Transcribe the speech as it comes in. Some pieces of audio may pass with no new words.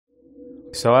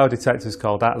So our detector is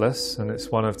called Atlas, and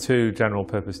it's one of two general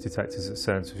purpose detectors at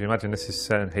CERN. So if you imagine this is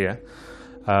CERN here,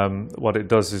 what it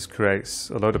does is creates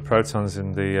a load of protons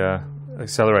in the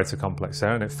accelerator complex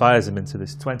there, and it fires them into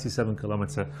this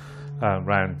 27-kilometre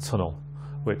round tunnel,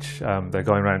 which they're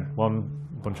going around, one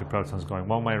bunch of protons going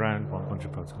one way round, one bunch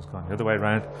of protons going the other way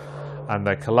round, and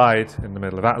they collide in the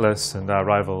middle of Atlas and our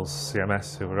rivals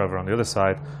CMS, who are over on the other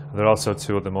side. And there are also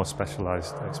two other more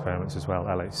specialised experiments as well,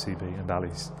 LHCb and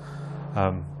ALICE.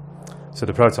 So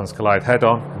the protons collide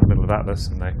head-on in the middle of Atlas,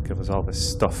 and they give us all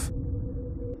this stuff.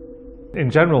 In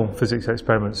general, physics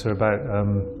experiments are about,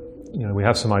 we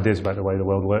have some ideas about the way the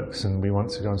world works, and we want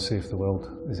to go and see if the world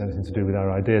is anything to do with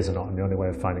our ideas or not, and the only way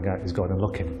of finding out is going and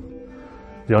looking.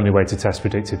 The only way to test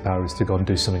predictive power is to go and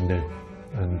do something new,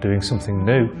 and doing something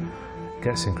new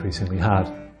gets increasingly hard.